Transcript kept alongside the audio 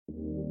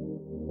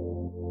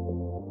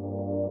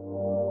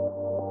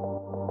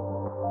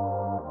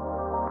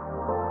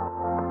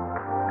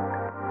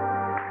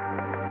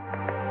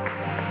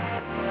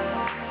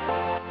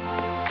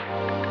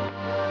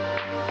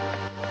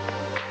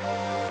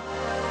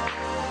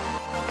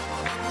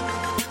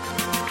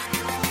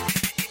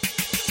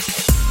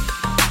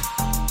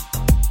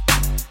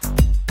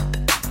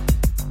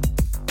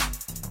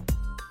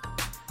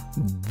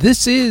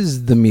This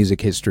is the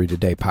Music History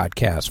Today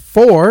podcast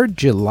for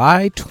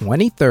July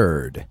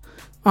 23rd.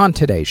 On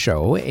today's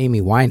show,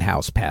 Amy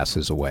Winehouse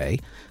passes away,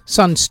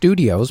 Sun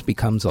Studios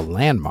becomes a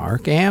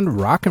landmark,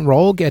 and rock and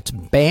roll gets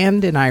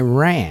banned in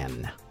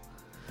Iran.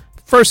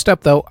 First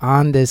up, though,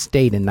 on this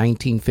date in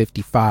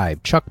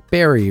 1955, Chuck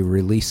Berry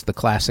released the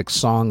classic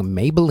song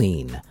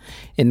Maybelline.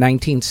 In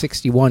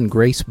 1961,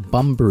 Grace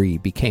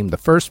Bumbry became the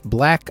first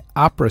black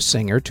opera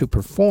singer to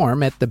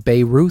perform at the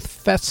Bayreuth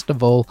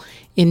Festival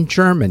in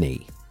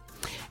Germany.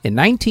 In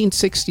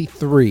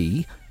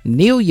 1963,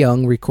 Neil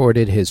Young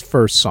recorded his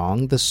first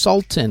song, The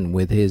Sultan,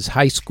 with his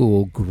high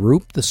school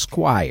group, The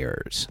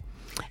Squires.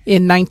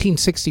 In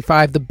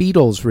 1965, the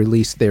Beatles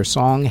released their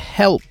song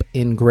Help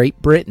in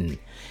Great Britain.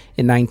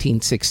 In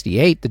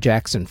 1968, the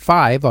Jackson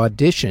 5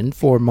 auditioned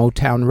for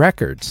Motown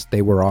Records.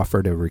 They were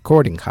offered a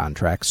recording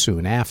contract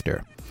soon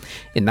after.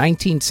 In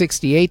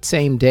 1968,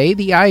 same day,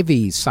 the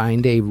Iveys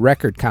signed a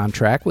record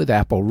contract with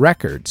Apple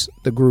Records.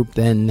 The group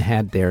then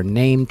had their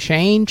name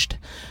changed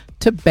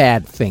to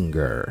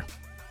Badfinger.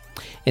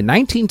 In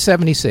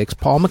 1976,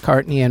 Paul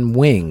McCartney and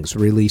Wings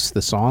released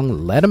the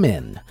song Let 'Em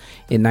In.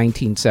 In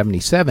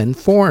 1977,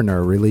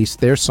 Foreigner released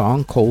their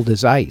song Cold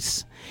as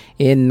Ice.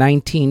 In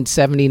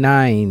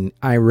 1979,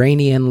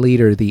 Iranian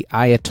leader the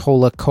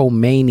Ayatollah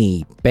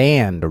Khomeini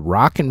banned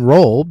rock and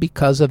roll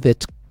because of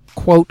its,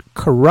 quote,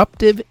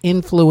 corruptive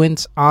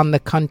influence on the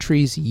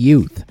country's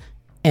youth,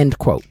 end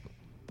quote.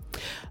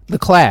 The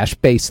Clash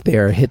based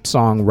their hit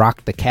song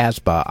Rock the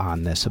Casbah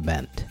on this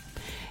event.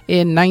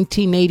 In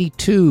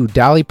 1982,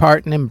 Dolly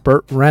Parton and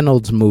Burt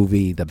Reynolds'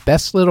 movie The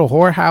Best Little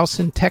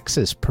Whorehouse in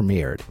Texas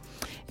premiered.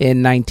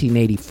 In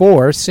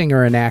 1984,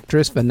 singer and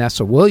actress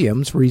Vanessa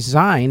Williams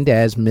resigned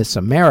as Miss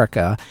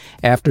America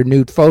after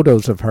nude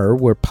photos of her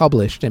were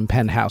published in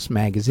Penthouse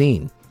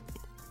magazine.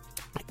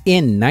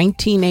 In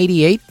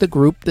 1988, the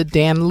group The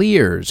Dan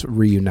Lears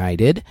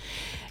reunited.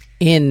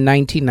 In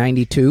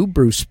 1992,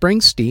 Bruce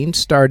Springsteen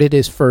started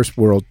his first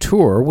world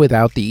tour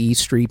without the E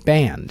Street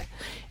Band.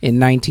 In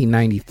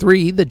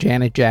 1993, the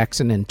Janet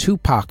Jackson and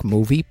Tupac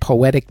movie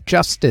Poetic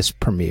Justice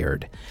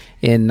premiered.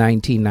 In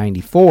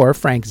 1994,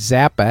 Frank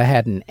Zappa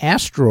had an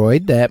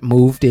asteroid that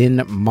moved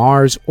in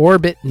Mars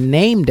orbit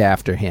named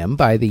after him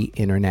by the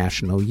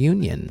International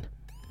Union.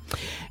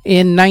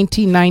 In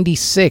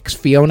 1996,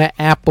 Fiona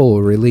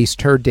Apple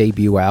released her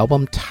debut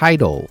album,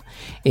 Tidal.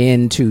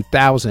 In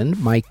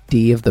 2000, Mike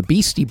D of the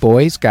Beastie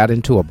Boys got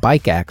into a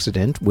bike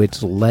accident,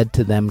 which led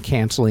to them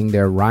canceling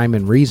their Rhyme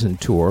and Reason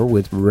tour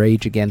with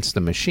Rage Against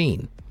the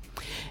Machine.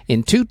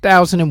 In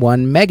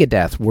 2001,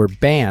 Megadeth were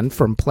banned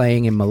from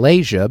playing in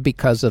Malaysia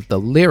because of the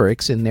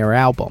lyrics in their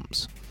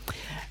albums.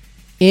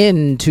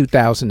 In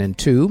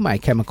 2002, My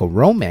Chemical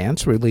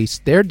Romance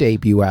released their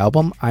debut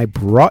album, I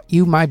Brought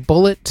You My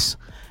Bullets,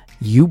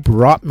 You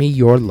Brought Me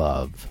Your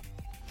Love.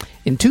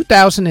 In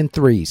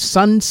 2003,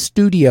 Sun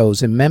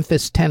Studios in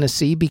Memphis,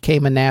 Tennessee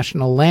became a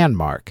national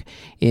landmark.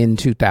 In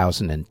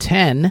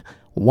 2010,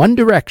 One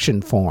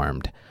Direction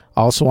formed.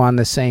 Also on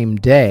the same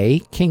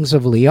day, Kings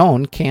of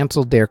Leon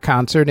canceled their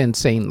concert in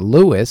St.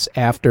 Louis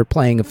after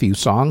playing a few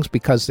songs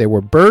because there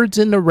were birds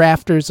in the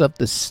rafters of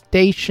the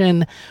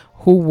station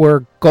who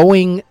were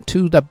going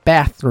to the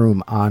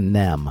bathroom on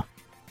them.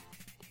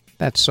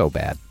 That's so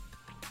bad.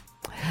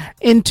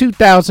 In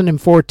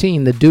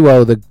 2014, the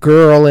duo The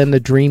Girl and the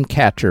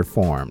Dreamcatcher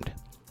formed.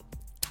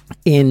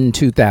 In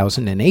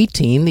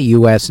 2018, the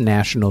U.S.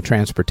 National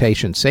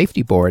Transportation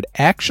Safety Board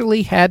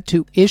actually had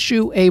to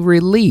issue a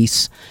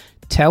release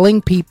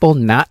telling people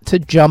not to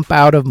jump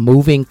out of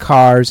moving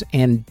cars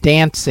and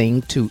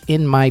dancing to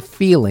In My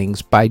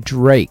Feelings by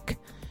Drake.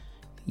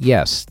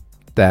 Yes,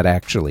 that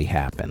actually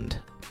happened.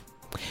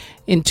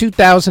 In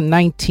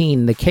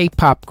 2019, the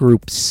K-pop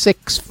group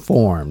Six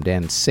formed,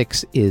 and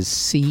Six is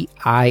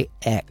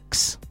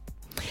C-I-X.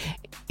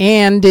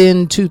 And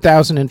in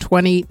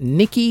 2020,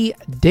 Nikki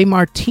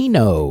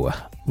DeMartino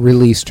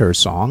released her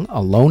song,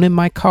 Alone in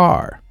My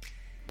Car.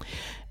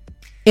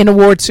 In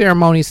award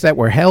ceremonies that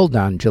were held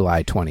on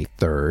July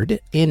 23rd,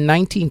 in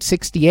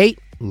 1968,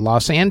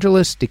 Los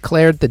Angeles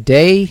declared the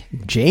day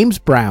James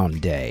Brown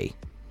Day.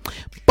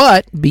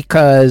 But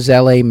because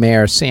LA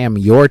Mayor Sam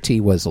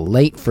Yorty was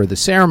late for the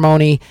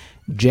ceremony,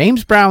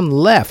 James Brown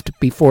left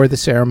before the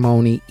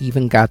ceremony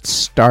even got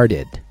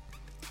started.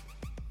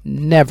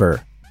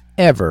 Never,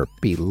 ever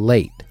be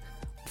late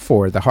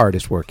for the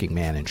hardest working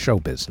man in show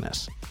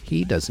business.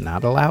 He does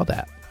not allow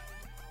that.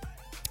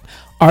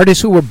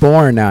 Artists who were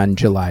born on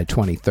July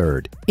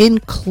 23rd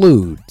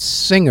include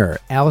singer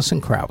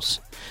Alison Krauss,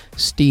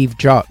 Steve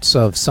Jobs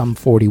of Sum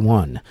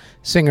 41,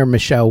 singer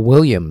Michelle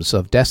Williams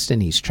of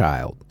Destiny's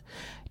Child,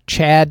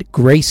 Chad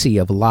Gracie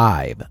of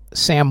Live,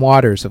 Sam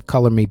Waters of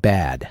Color Me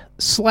Bad,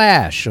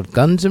 Slash of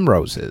Guns N'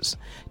 Roses,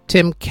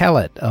 Tim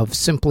Kellett of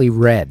Simply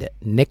Red,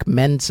 Nick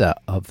Menza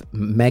of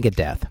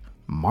Megadeth,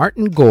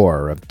 Martin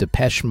Gore of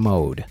Depeche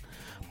Mode,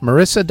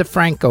 Marissa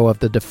DeFranco of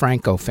the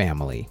DeFranco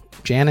Family,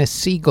 Janice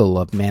Siegel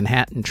of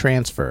Manhattan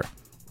Transfer,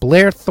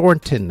 Blair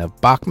Thornton of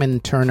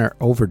Bachman Turner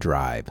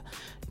Overdrive,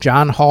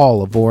 John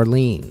Hall of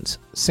Orleans,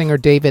 singer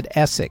David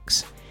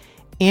Essex,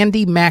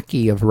 Andy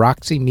Mackey of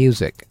Roxy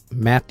Music,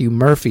 Matthew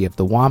Murphy of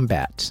the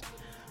Wombats,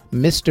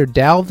 Mr.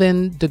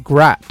 Dalvin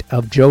DeGraat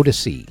of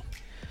Jodeci,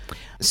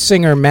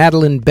 singer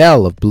Madeline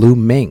Bell of Blue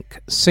Mink,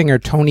 singer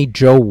Tony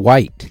Joe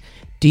White,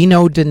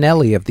 Dino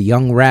Danelli of the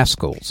Young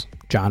Rascals,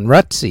 John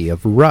Rutsey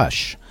of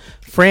Rush,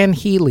 Fran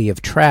Healy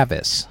of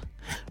Travis,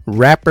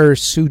 rapper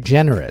Sue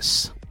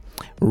Generis,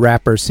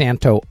 rapper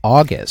Santo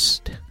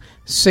August,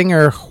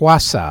 singer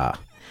Hwasa,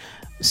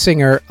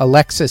 singer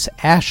Alexis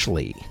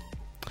Ashley,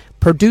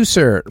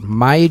 producer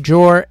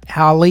Major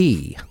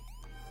Ali,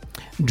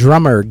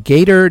 drummer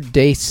Gator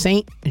de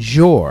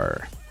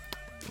Saint-Jean,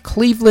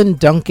 Cleveland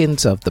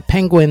Duncans of the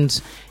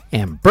Penguins,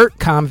 and Bert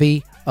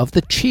Convy of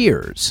the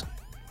Cheers.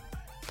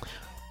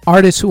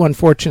 Artists who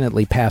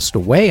unfortunately passed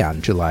away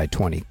on July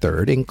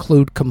 23rd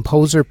include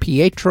composer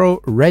Pietro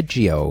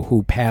Reggio,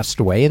 who passed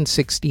away in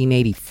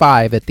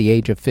 1685 at the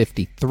age of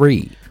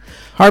 53.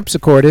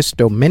 Harpsichordist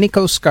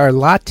Domenico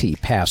Scarlatti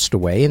passed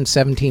away in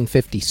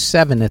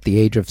 1757 at the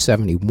age of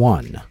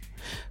 71.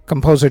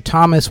 Composer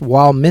Thomas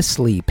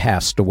Walmisley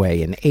passed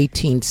away in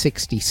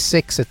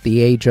 1866 at the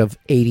age of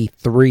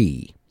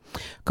 83.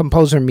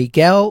 Composer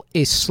Miguel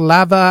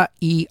Eslava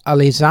y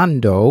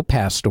Elizondo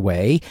passed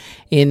away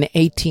in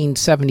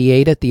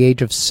 1878 at the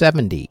age of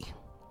 70.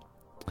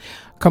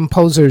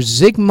 Composer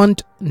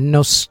Zygmunt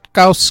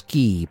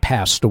Noskowski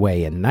passed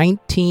away in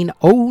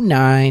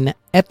 1909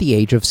 at the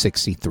age of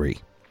 63.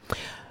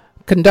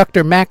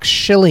 Conductor Max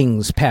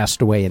Schillings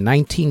passed away in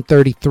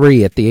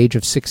 1933 at the age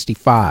of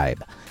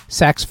 65.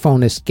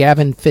 Saxophonist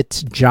Gavin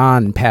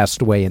Fitzjohn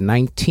passed away in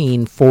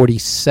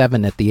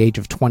 1947 at the age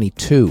of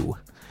 22.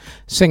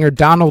 Singer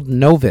Donald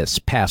Novis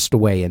passed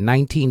away in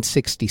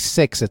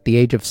 1966 at the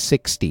age of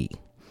 60.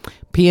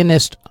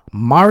 Pianist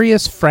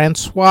Marius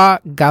Francois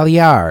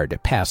Galliard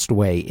passed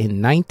away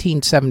in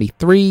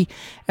 1973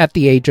 at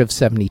the age of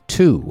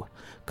 72.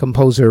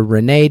 Composer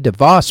René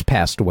DeVos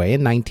passed away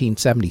in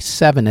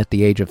 1977 at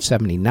the age of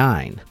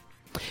 79.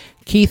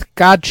 Keith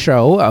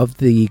Godchaux of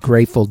the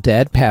Grateful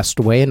Dead passed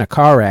away in a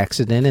car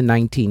accident in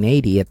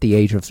 1980 at the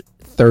age of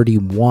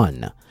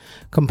 31.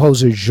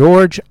 Composer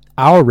George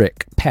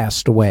Auric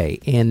passed away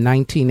in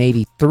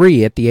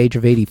 1983 at the age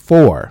of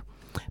 84.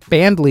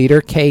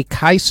 Bandleader Kay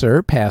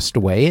Kaiser passed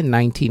away in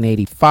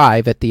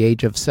 1985 at the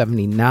age of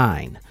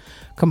 79.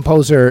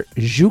 Composer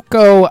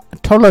Juko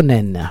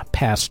Tolonen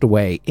passed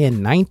away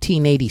in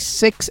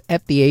 1986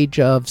 at the age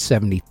of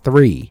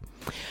 73.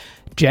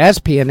 Jazz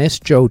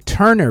pianist Joe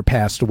Turner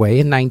passed away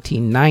in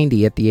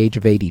 1990 at the age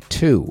of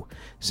 82.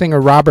 Singer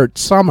Robert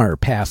Summer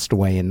passed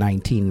away in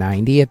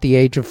 1990 at the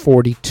age of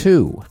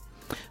 42.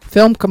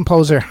 Film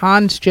composer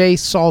Hans J.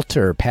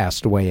 Salter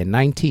passed away in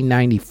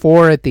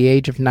 1994 at the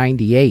age of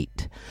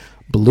 98.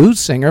 Blues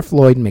singer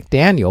Floyd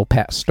McDaniel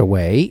passed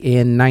away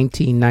in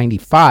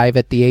 1995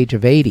 at the age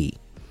of 80.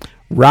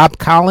 Rob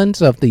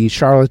Collins of the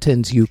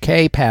Charlatans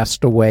UK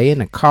passed away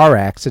in a car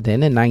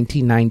accident in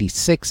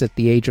 1996 at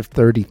the age of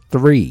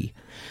 33.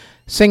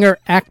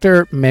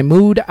 Singer-actor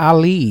Mahmoud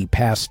Ali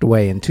passed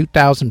away in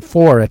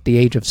 2004 at the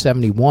age of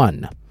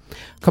 71.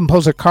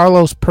 Composer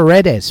Carlos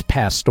Paredes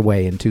passed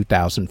away in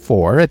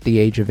 2004 at the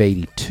age of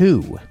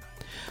 82.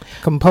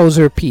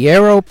 Composer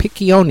Piero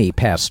Piccioni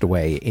passed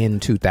away in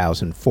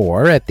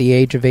 2004 at the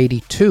age of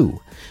 82.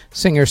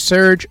 Singer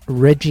Serge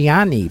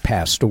Reggiani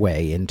passed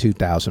away in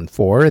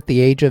 2004 at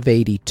the age of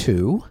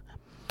 82.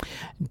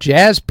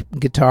 Jazz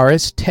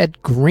guitarist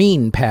Ted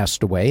Green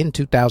passed away in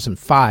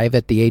 2005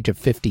 at the age of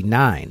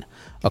 59.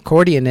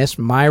 Accordionist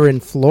Myron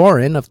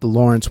Florin of the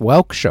Lawrence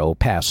Welk Show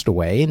passed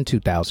away in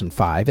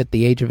 2005 at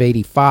the age of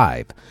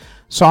 85.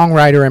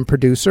 Songwriter and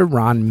producer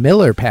Ron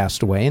Miller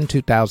passed away in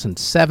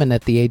 2007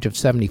 at the age of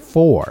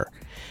 74.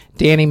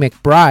 Danny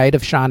McBride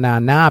of Sha Na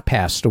Na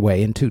passed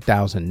away in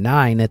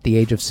 2009 at the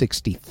age of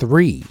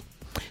 63.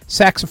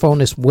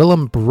 Saxophonist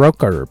Willem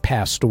Broeker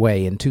passed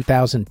away in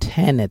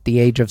 2010 at the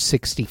age of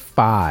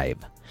 65.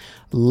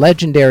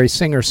 Legendary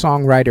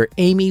singer-songwriter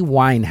Amy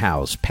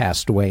Winehouse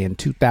passed away in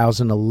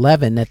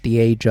 2011 at the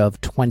age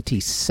of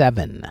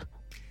 27.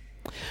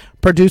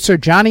 Producer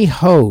Johnny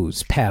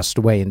Hose passed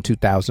away in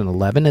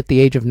 2011 at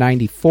the age of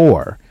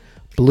 94.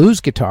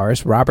 Blues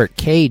guitarist Robert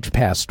Cage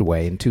passed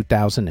away in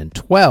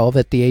 2012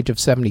 at the age of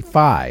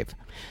 75.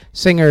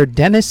 Singer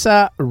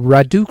Denisa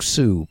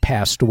Raduksu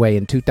passed away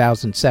in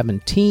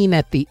 2017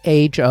 at the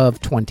age of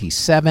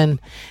 27,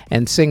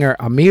 and singer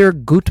Amir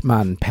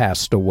Gutman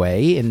passed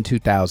away in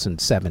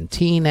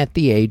 2017 at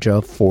the age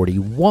of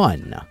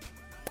 41.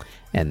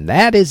 And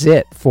that is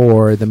it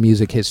for the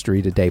Music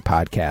History Today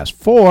podcast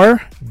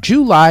for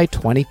July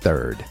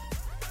 23rd.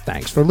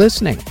 Thanks for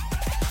listening.